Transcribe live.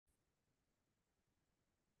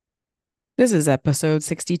This is episode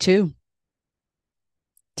 62.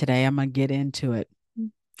 Today I'm going to get into it.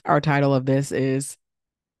 Our title of this is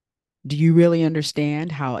Do you really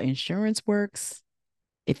understand how insurance works?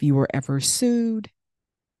 If you were ever sued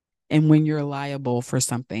and when you're liable for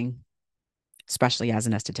something, especially as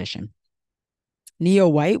an esthetician. Neo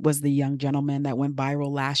White was the young gentleman that went viral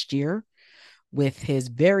last year with his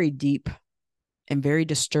very deep and very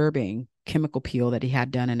disturbing chemical peel that he had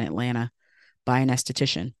done in Atlanta by an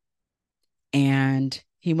esthetician. And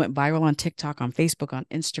he went viral on TikTok, on Facebook, on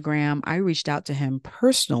Instagram. I reached out to him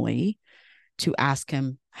personally to ask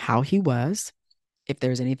him how he was, if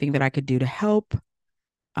there's anything that I could do to help.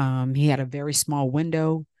 He had a very small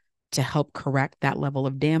window to help correct that level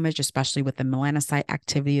of damage, especially with the melanocyte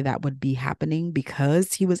activity that would be happening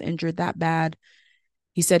because he was injured that bad.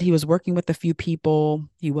 He said he was working with a few people.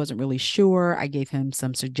 He wasn't really sure. I gave him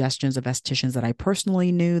some suggestions of estheticians that I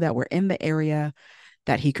personally knew that were in the area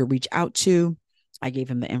that he could reach out to. I gave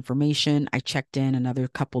him the information. I checked in another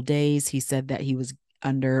couple days. He said that he was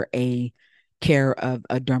under a care of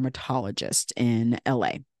a dermatologist in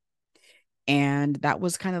LA. And that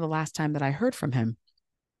was kind of the last time that I heard from him.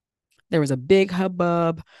 There was a big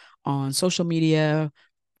hubbub on social media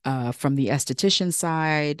from the esthetician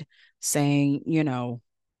side saying,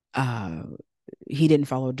 uh, he didn't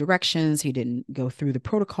follow directions, he didn't go through the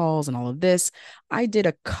protocols and all of this. I did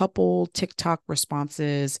a couple TikTok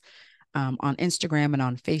responses on Instagram and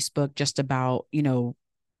on Facebook just about,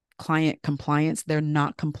 client compliance. They're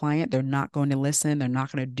not compliant. They're not going to listen. They're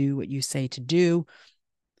not going to do what you say to do.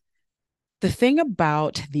 The thing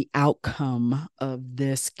about the outcome of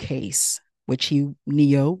this case, which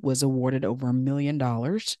Neo was awarded over $1 million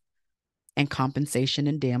and compensation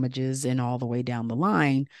and damages and all the way down the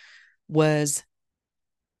line, was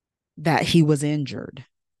that he was injured.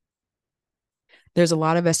 There's a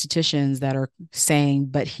lot of estheticians that are saying,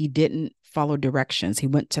 but he didn't follow directions. He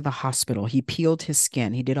went to the hospital. He peeled his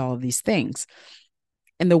skin. He did all of these things.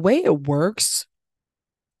 And the way it works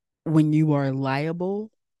when you are liable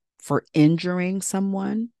for injuring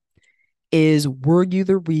someone is, were you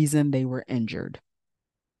the reason they were injured?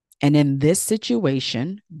 And in this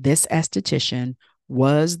situation, this esthetician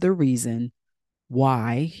was the reason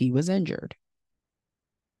why he was injured.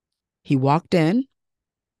 He walked in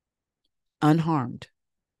unharmed.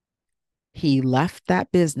 He left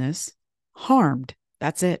that business harmed.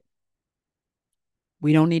 That's it.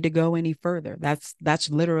 We don't need to go any further. That's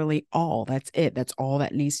literally all. That's it. That's all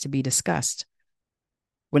that needs to be discussed.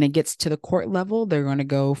 When it gets to the court level, they're going to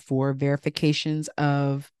go for verifications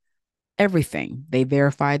of everything. They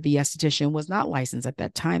verified the esthetician was not licensed at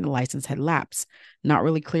that time. The license had lapsed. Not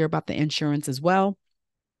really clear about the insurance as well.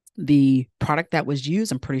 The product that was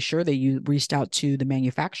used, I'm pretty sure they reached out to the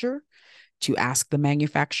manufacturer to ask the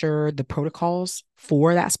manufacturer the protocols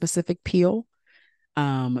for that specific peel,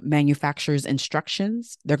 manufacturer's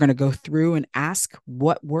instructions. They're going to go through and ask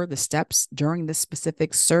what were the steps during this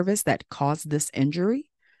specific service that caused this injury.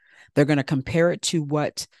 They're going to compare it to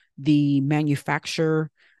what the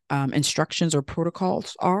manufacturer instructions or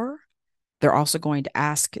protocols are. They're also going to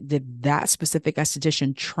ask, did that specific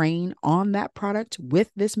esthetician train on that product with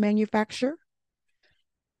this manufacturer?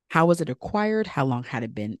 How was it acquired? How long had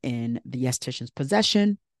it been in the esthetician's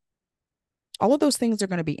possession? All of those things are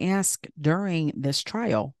going to be asked during this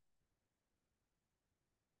trial.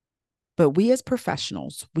 But we as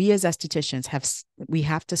professionals, we as estheticians we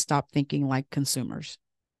have to stop thinking like consumers.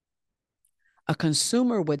 A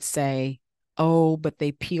consumer would say, oh, but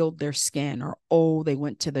they peeled their skin, or oh, they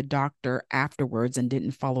went to the doctor afterwards and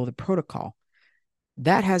didn't follow the protocol.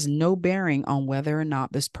 That has no bearing on whether or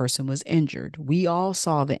not this person was injured. We all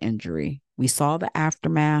saw the injury. We saw the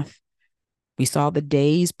aftermath. We saw the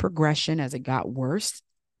day's progression as it got worse.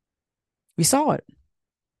 We saw it.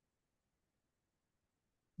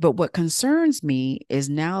 But what concerns me is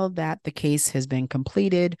now that the case has been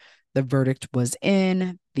completed, the verdict was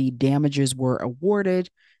in, the damages were awarded,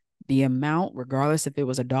 the amount, regardless if it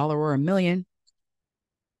was $1 or $1 million,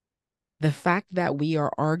 the fact that we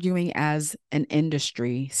are arguing as an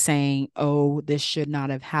industry saying, oh, this should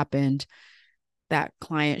not have happened, that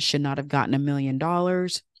client should not have gotten $1 million,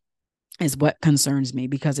 is what concerns me,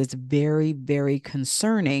 because it's very, very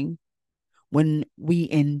concerning when we,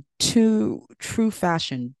 in true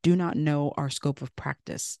fashion, do not know our scope of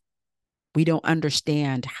practice. We don't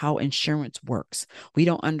understand how insurance works. We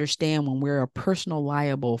don't understand when we're a personal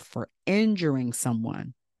liable for injuring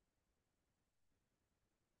someone,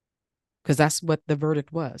 because that's what the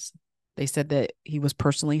verdict was. They said that he was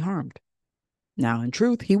personally harmed. Now, in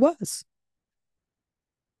truth, he was.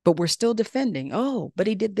 But we're still defending, oh, but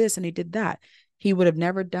he did this and he did that. He would have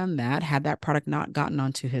never done that had that product not gotten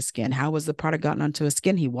onto his skin. How was the product gotten onto his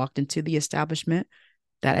skin? He walked into the establishment,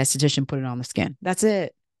 that esthetician put it on the skin. That's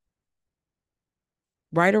it.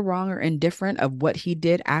 Right or wrong or indifferent of what he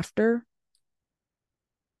did after,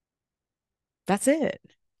 that's it.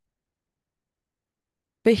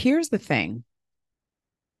 But here's the thing,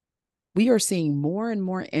 we are seeing more and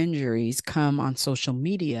more injuries come on social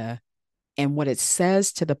media. And what it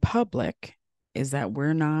says to the public is that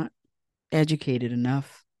we're not educated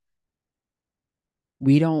enough.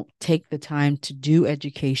 We don't take the time to do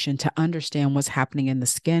education to understand what's happening in the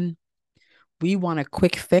skin. We want a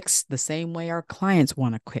quick fix the same way our clients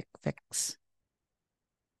want a quick fix.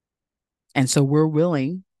 And so we're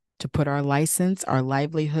willing to put our license, our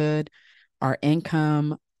livelihood, our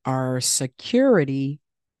income, our security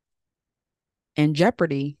in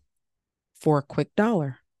jeopardy for a quick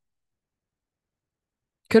dollar.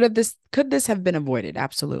 Could this have been avoided?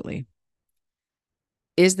 Absolutely.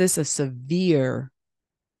 Is this a severe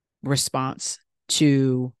response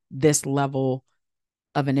to this level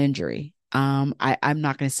of an injury? I'm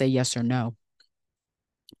not going to say yes or no.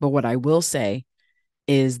 But what I will say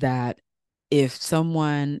is that if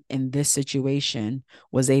someone in this situation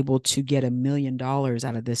was able to get $1 million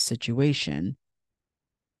out of this situation,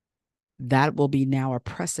 that will be now a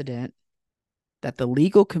precedent that the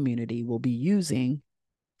legal community will be using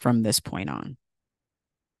from this point on.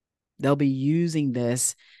 They'll be using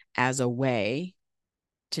this as a way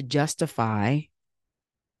to justify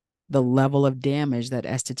the level of damage that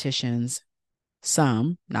estheticians,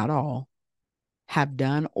 some, not all, have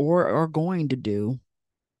done or are going to do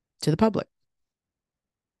to the public.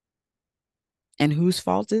 And whose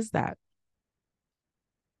fault is that?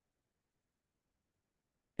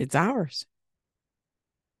 It's ours.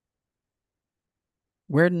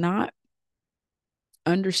 We're not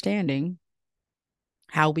understanding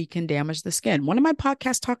how we can damage the skin. One of my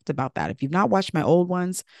podcasts talked about that. If you've not watched my old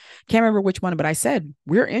ones, can't remember which one, but I said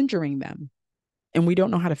we're injuring them and we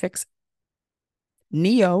don't know how to fix it.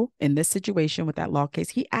 Neo, in this situation with that law case,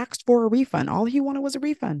 he asked for a refund. All he wanted was a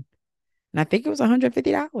refund. And I think it was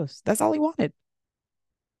 $150. That's all he wanted.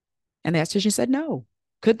 And the esthetician said no.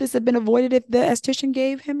 Could this have been avoided if the esthetician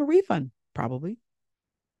gave him a refund? Probably.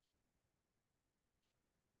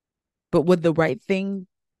 But would the right thing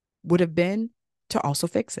would have been to also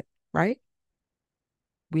fix it, right?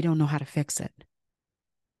 We don't know how to fix it.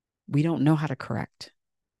 We don't know how to correct.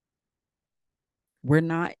 We're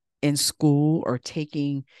not in school or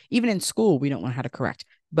taking, even in school, we don't know how to correct.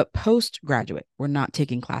 But postgraduate, we're not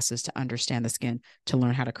taking classes to understand the skin, to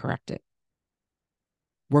learn how to correct it.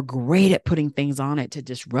 We're great at putting things on it to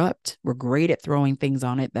disrupt. We're great at throwing things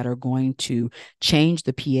on it that are going to change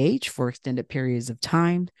the pH for extended periods of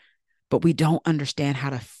time, but we don't understand how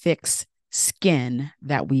to fix skin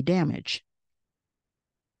that we damage.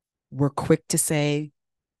 We're quick to say,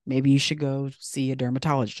 maybe you should go see a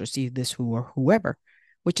dermatologist or see this who or whoever,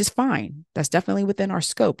 which is fine. That's definitely within our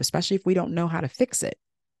scope, especially if we don't know how to fix it.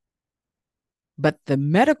 But the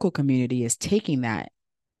medical community is taking that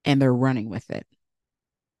and they're running with it.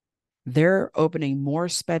 They're opening more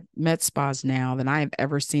med spas now than I have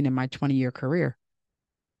ever seen in my 20-year career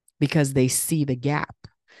because they see the gap.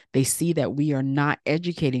 They see that we are not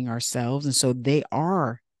educating ourselves. And so they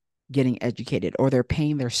are getting educated, or they're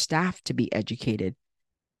paying their staff to be educated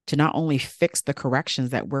to not only fix the corrections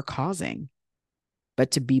that we're causing,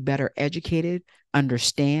 but to be better educated,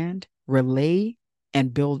 understand, relay,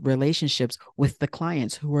 and build relationships with the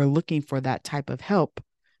clients who are looking for that type of help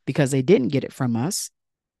because they didn't get it from us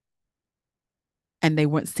and they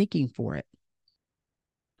weren't seeking for it.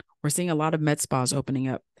 We're seeing a lot of med spas opening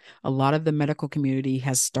up. A lot of the medical community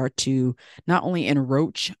has started to not only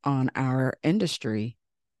encroach on our industry,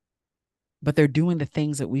 but they're doing the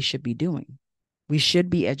things that we should be doing. We should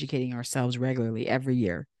be educating ourselves regularly every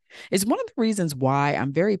year. It's one of the reasons why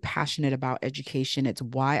I'm very passionate about education. It's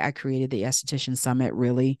why I created the Esthetician Summit,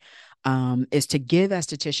 really, is to give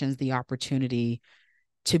estheticians the opportunity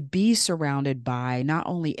to be surrounded by not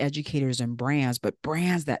only educators and brands, but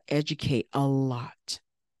brands that educate a lot,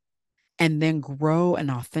 and then grow an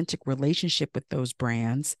authentic relationship with those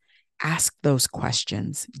brands, ask those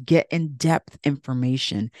questions, get in-depth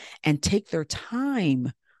information, and take their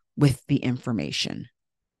time with the information.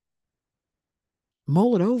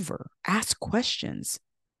 Mull it over, ask questions.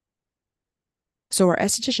 So our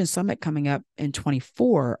Esthetician Summit coming up in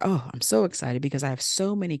 24, oh, I'm so excited because I have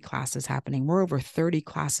so many classes happening. We're over 30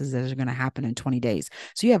 classes that are going to happen in 20 days.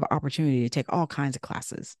 So you have an opportunity to take all kinds of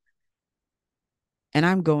classes. And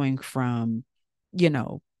I'm going from,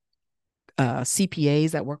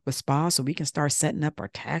 CPAs that work with spas so we can start setting up our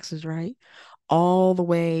taxes right, all the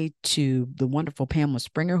way to the wonderful Pamela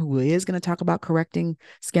Springer, who is going to talk about correcting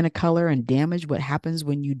skin of color and damage, what happens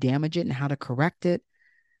when you damage it and how to correct it,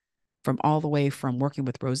 from all the way from working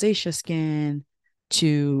with rosacea skin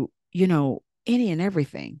to, any and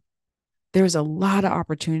everything. There's a lot of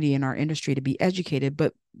opportunity in our industry to be educated,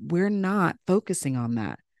 but we're not focusing on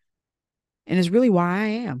that. And it's really why I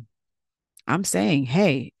am. I'm saying,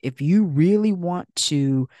 hey, if you really want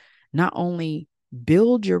to not only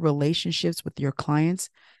build your relationships with your clients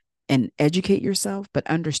and educate yourself, but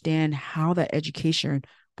understand how that education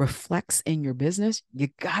reflects in your business, you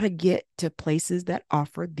got to get to places that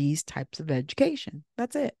offer these types of education.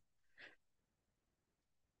 That's it.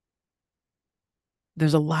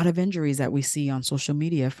 There's a lot of injuries that we see on social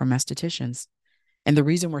media from estheticians. And the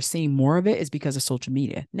reason we're seeing more of it is because of social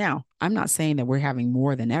media. Now, I'm not saying that we're having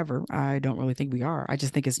more than ever. I don't really think we are. I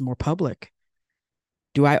just think it's more public.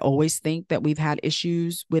 Do I always think that we've had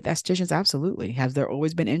issues with estheticians? Absolutely. Has there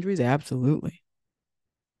always been injuries? Absolutely.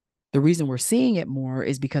 The reason we're seeing it more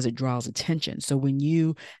is because it draws attention. So when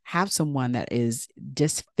you have someone that is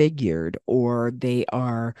disfigured or they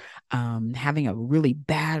are having a really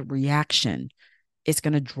bad reaction, it's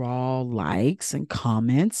going to draw likes and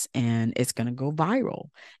comments and it's going to go viral.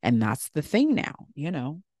 And that's the thing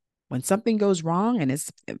now, when something goes wrong and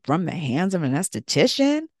it's from the hands of an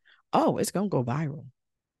esthetician, oh, it's going to go viral.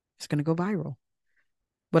 It's going to go viral.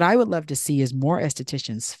 What I would love to see is more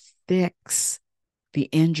estheticians fix the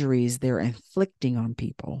injuries they're inflicting on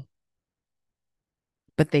people,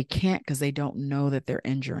 but they can't because they don't know that they're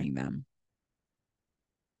injuring them.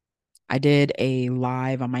 I did a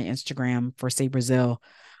live on my Instagram for Say Brazil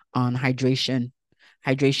on hydration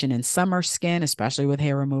in summer skin, especially with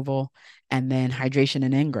hair removal, and then hydration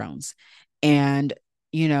in ingrowns. And,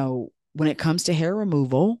 when it comes to hair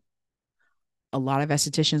removal, a lot of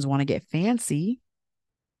estheticians want to get fancy,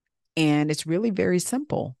 and it's really very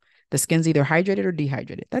simple. The skin's either hydrated or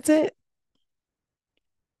dehydrated. That's it.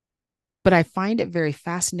 But I find it very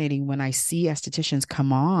fascinating when I see estheticians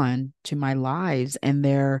come on to my lives and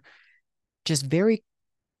they're just very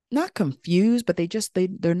not confused, but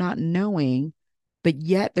they're not knowing, but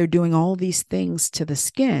yet they're doing all these things to the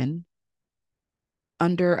skin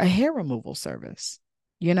under a hair removal service.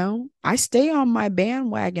 I stay on my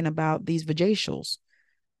bandwagon about these vajacials.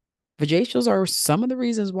 Vajacials are some of the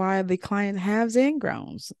reasons why the client has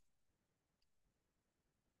ingrowns,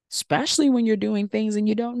 especially when you're doing things and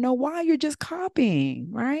you don't know why, you're just copying,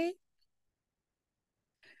 right?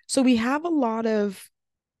 So we have a lot of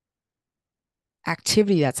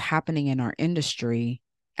activity that's happening in our industry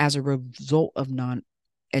as a result of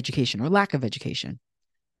non-education or lack of education.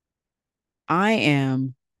 I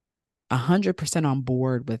am 100% on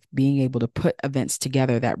board with being able to put events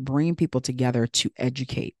together that bring people together to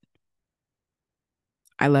educate.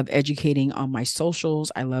 I love educating on my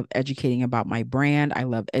socials. I love educating about my brand. I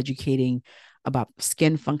love educating about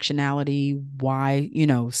skin functionality, why,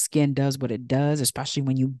 skin does what it does, especially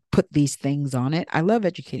when you put these things on it. I love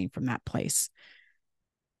educating from that place.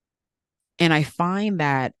 And I find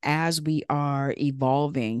that as we are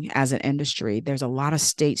evolving as an industry, there's a lot of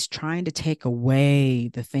states trying to take away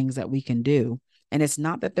the things that we can do. And it's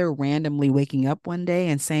not that they're randomly waking up one day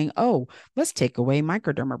and saying, oh, let's take away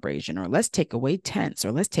microdermabrasion or let's take away tents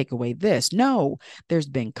or let's take away this. No, there's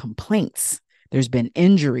been complaints. There's been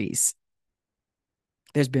injuries.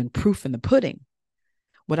 There's been proof in the pudding.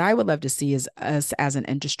 What I would love to see is us as an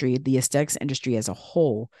industry, the aesthetics industry as a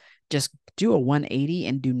whole, just do a 180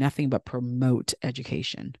 and do nothing but promote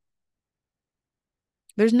education.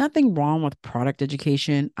 There's nothing wrong with product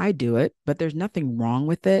education. I do it, but there's nothing wrong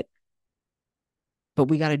with it. But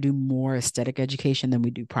we got to do more aesthetic education than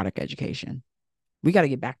we do product education. We got to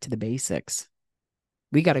get back to the basics.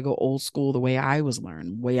 We got to go old school the way I was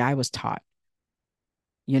learned, the way I was taught.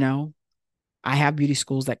 I have beauty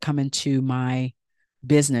schools that come into my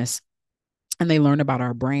business and they learn about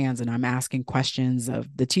our brands, and I'm asking questions of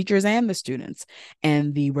the teachers and the students,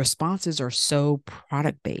 and the responses are so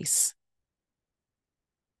product based.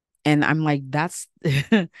 And I'm like, that's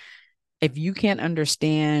if you can't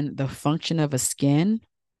understand the function of a skin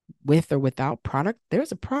with or without product,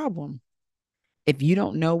 there's a problem. If you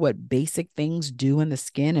don't know what basic things do in the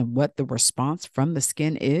skin and what the response from the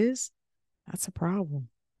skin is, that's a problem.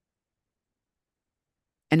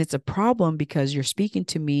 And it's a problem because you're speaking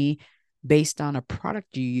to me based on a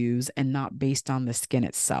product you use and not based on the skin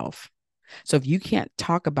itself. So if you can't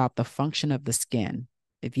talk about the function of the skin,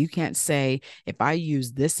 if you can't say, if I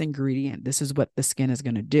use this ingredient, this is what the skin is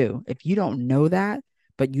going to do. If you don't know that,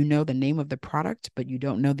 but you know the name of the product, but you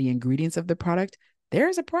don't know the ingredients of the product,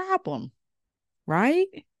 there's a problem, right?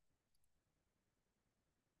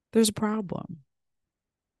 There's a problem.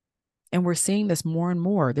 And we're seeing this more and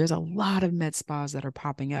more. There's a lot of med spas that are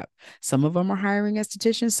popping up. Some of them are hiring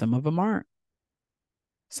estheticians, some of them aren't.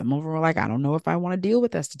 Some of them are like, I don't know if I want to deal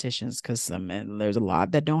with estheticians because there's a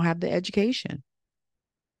lot that don't have the education.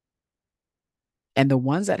 And the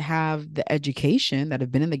ones that have the education that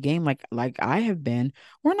have been in the game, like I have been,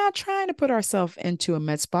 we're not trying to put ourselves into a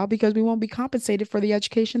med spa because we won't be compensated for the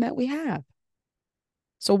education that we have.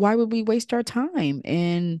 So why would we waste our time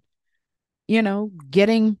in,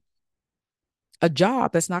 getting a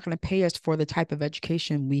job that's not going to pay us for the type of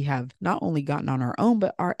education we have not only gotten on our own,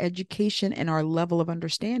 but our education and our level of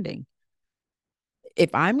understanding?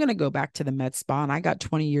 If I'm going to go back to the med spa and I got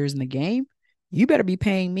 20 years in the game, you better be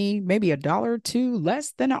paying me maybe $1 or two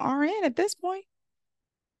less than an RN at this point.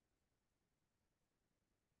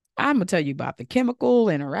 I'm going to tell you about the chemical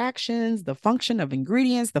interactions, the function of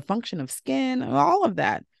ingredients, the function of skin, all of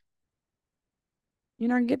that. You're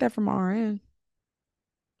not going to get that from RN.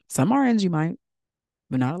 Some RNs you might,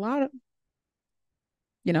 but not a lot of,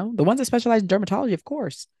 the ones that specialize in dermatology, of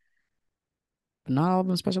course, but not all of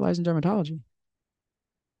them specialize in dermatology.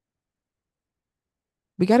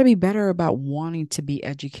 We got to be better about wanting to be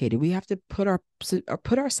educated. We have to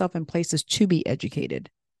put ourselves in places to be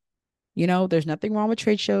educated. There's nothing wrong with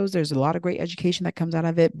trade shows. There's a lot of great education that comes out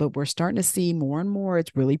of it, but we're starting to see more and more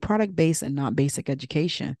it's really product based and not basic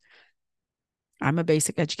education. I'm a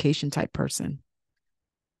basic education type person.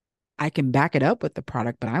 I can back it up with the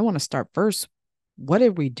product, but I want to start first. What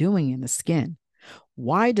are we doing in the skin?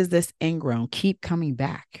 Why does this ingrown keep coming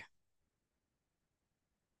back?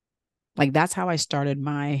 Like that's how I started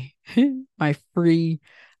my my free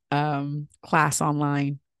class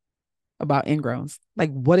online about ingrowns.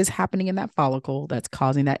 Like what is happening in that follicle that's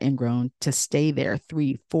causing that ingrown to stay there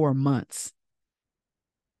 3-4 months?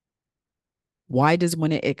 Why does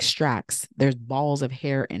when it extracts, there's balls of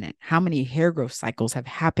hair in it? How many hair growth cycles have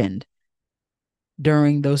happened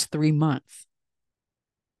during those 3 months?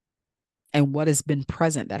 And what has been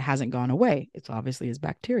present that hasn't gone away? It's obviously is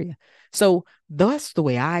bacteria. So that's the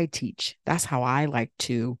way I teach. That's how I like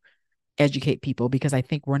to educate people because I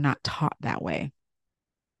think we're not taught that way.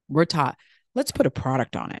 We're taught, let's put a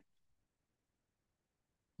product on it.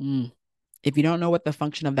 If you don't know what the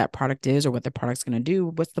function of that product is or what the product's going to do,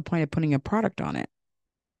 what's the point of putting a product on it?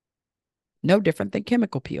 No different than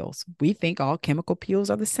chemical peels. We think all chemical peels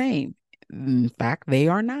are the same. In fact, they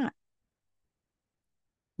are not.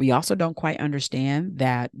 We also don't quite understand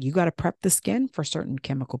that you got to prep the skin for certain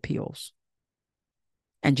chemical peels.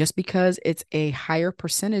 And just because it's a higher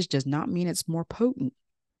percentage does not mean it's more potent.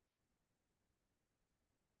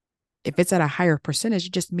 If it's at a higher percentage,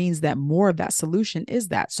 it just means that more of that solution is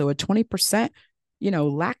that. So a 20%,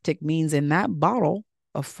 lactic means in that bottle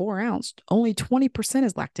of 4 ounce, only 20%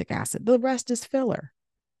 is lactic acid. The rest is filler.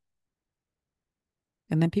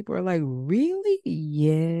 And then people are like, really?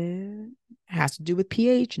 Yeah. It has to do with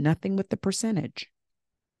pH, nothing with the percentage.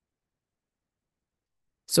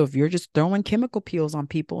 So if you're just throwing chemical peels on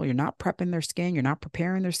people, you're not prepping their skin, you're not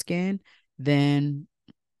preparing their skin, then,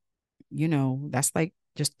 that's like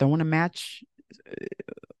just throwing a match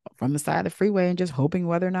from the side of the freeway and just hoping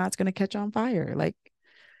whether or not it's going to catch on fire.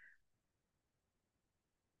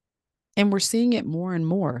 And we're seeing it more and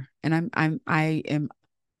more. And I am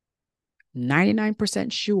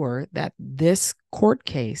 99% sure that this court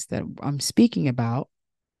case that I'm speaking about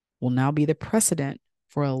will now be the precedent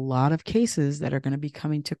for a lot of cases that are going to be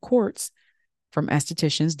coming to courts from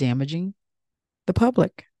estheticians damaging the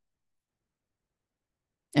public.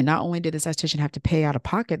 And not only did this esthetician have to pay out of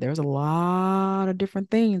pocket, there's a lot of different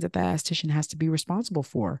things that the esthetician has to be responsible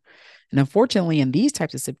for. And unfortunately, in these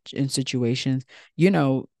types of situations,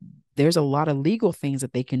 there's a lot of legal things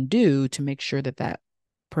that they can do to make sure that that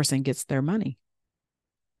person gets their money.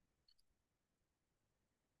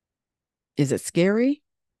 Is it scary?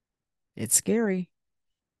 It's scary.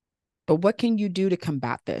 But what can you do to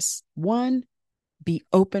combat this? One, be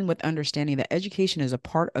open with understanding that education is a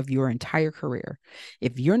part of your entire career.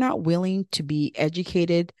 If you're not willing to be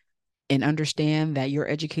educated and understand that your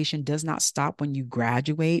education does not stop when you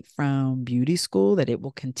graduate from beauty school, that it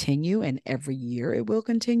will continue and every year it will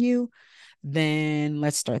continue, then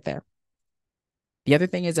let's start there. The other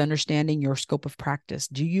thing is understanding your scope of practice.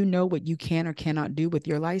 Do you know what you can or cannot do with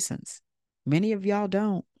your license? Many of y'all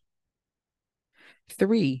don't.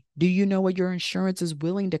 3, do you know what your insurance is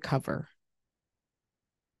willing to cover?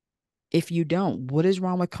 If you don't, what is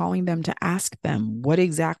wrong with calling them to ask them, what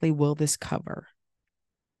exactly will this cover?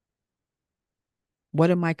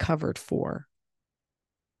 What am I covered for?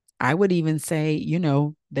 I would even say,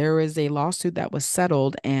 there is a lawsuit that was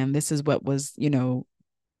settled and this is what was,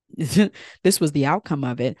 This was the outcome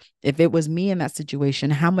of it. If it was me in that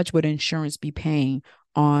situation, how much would insurance be paying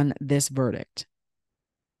on this verdict?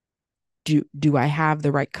 Do I have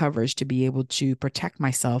the right coverage to be able to protect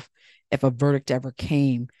myself if a verdict ever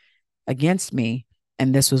came against me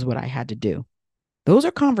and this was what I had to do? Those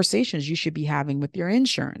are conversations you should be having with your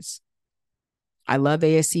insurance. I love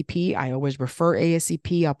ASCP. I always refer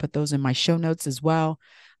ASCP. I'll put those in my show notes as well.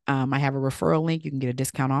 I have a referral link. You can get a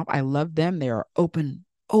discount off. I love them. They are open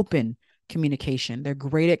communication. They're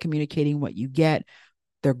great at communicating what you get.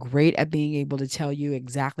 They're great at being able to tell you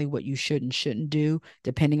exactly what you should and shouldn't do,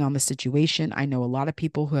 depending on the situation. I know a lot of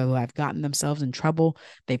people who have gotten themselves in trouble.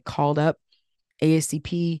 They've called up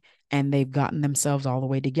ASCP and they've gotten themselves all the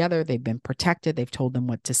way together. They've been protected. They've told them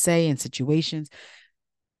what to say in situations.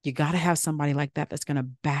 You got to have somebody like that that's going to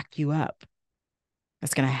back you up,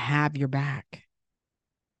 that's going to have your back.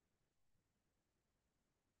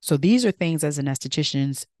 So these are things as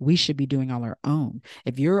estheticians we should be doing on our own.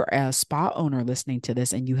 If you're a spa owner listening to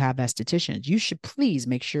this and you have estheticians, you should please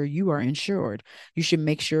make sure you are insured. You should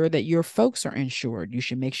make sure that your folks are insured. You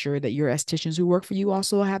should make sure that your estheticians who work for you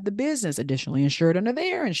also have the business additionally insured under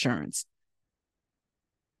their insurance.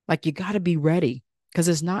 Like you got to be ready because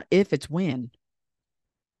it's not if, it's when.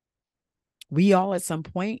 We all at some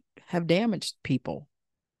point have damaged people.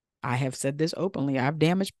 I have said this openly. I've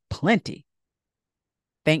damaged plenty.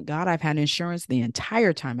 Thank God I've had insurance the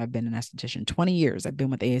entire time I've been an esthetician. 20 years. I've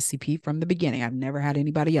been with ASCP from the beginning. I've never had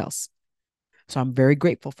anybody else. So I'm very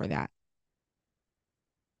grateful for that.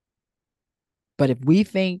 But if we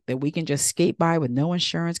think that we can just skate by with no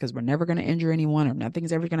insurance because we're never going to injure anyone or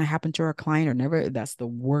nothing's ever going to happen to our client or never, that's the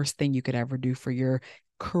worst thing you could ever do for your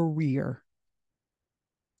career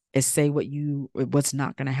is say what's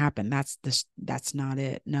not going to happen. That's not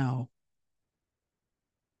it. No.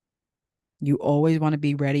 You always want to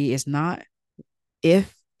be ready. It's not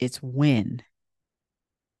if, it's when.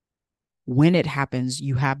 When it happens,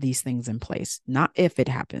 you have these things in place. Not if it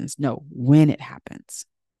happens. No, when it happens.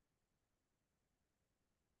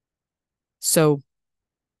 So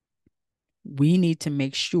we need to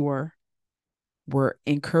make sure we're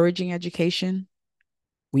encouraging education.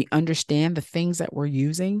 We understand the things that we're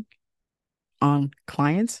using on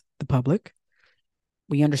clients, the public.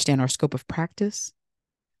 We understand our scope of practice.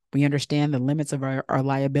 We understand the limits of our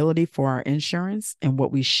liability for our insurance and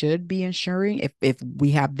what we should be insuring. If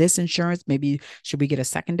we have this insurance, maybe should we get a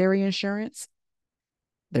secondary insurance?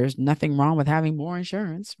 There's nothing wrong with having more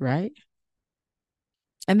insurance, right?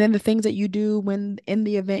 And then the things that you do when in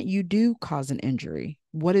the event you do cause an injury.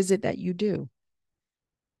 What is it that you do?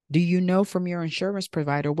 Do you know from your insurance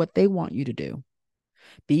provider what they want you to do?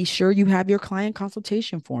 Be sure you have your client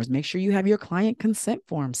consultation forms. Make sure you have your client consent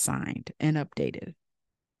forms signed and updated.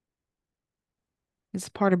 It's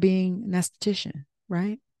part of being an esthetician,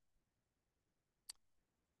 right?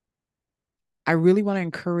 I really want to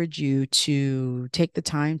encourage you to take the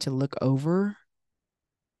time to look over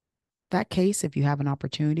that case if you have an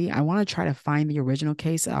opportunity. I want to try to find the original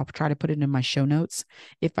case. I'll try to put it in my show notes.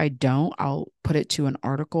 If I don't, I'll put it to an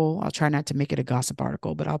article. I'll try not to make it a gossip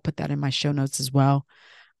article, but I'll put that in my show notes as well.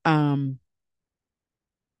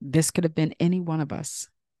 This could have been any one of us.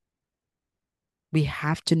 We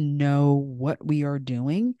have to know what we are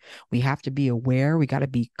doing. We have to be aware. We got to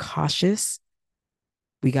be cautious.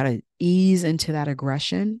 We got to ease into that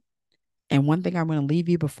aggression. And one thing I'm going to leave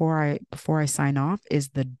you before I sign off is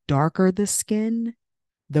the darker the skin,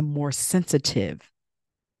 the more sensitive,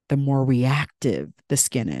 the more reactive the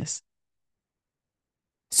skin is.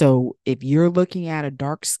 So if you're looking at a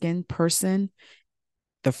dark skinned person,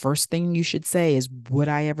 the first thing you should say is, would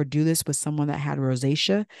I ever do this with someone that had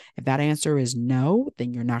rosacea? If that answer is no,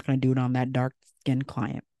 then you're not going to do it on that dark skinned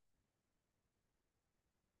client.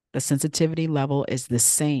 The sensitivity level is the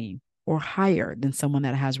same or higher than someone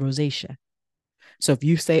that has rosacea. So if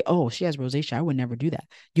you say, oh, she has rosacea, I would never do that.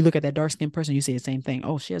 You look at that dark skinned person, you say the same thing.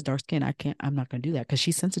 Oh, she has dark skin. I'm not going to do that because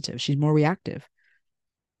she's sensitive. She's more reactive.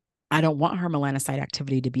 I don't want her melanocyte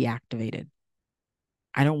activity to be activated.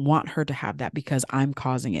 I don't want her to have that because I'm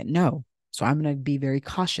causing it. No. So I'm going to be very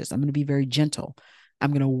cautious. I'm going to be very gentle.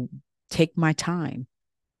 I'm going to take my time.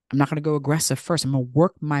 I'm not going to go aggressive first. I'm going to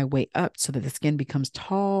work my way up so that the skin becomes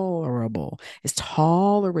tolerable. It's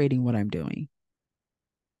tolerating what I'm doing.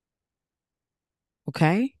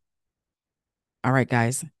 Okay. All right,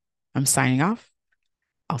 guys. I'm signing off.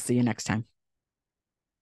 I'll see you next time.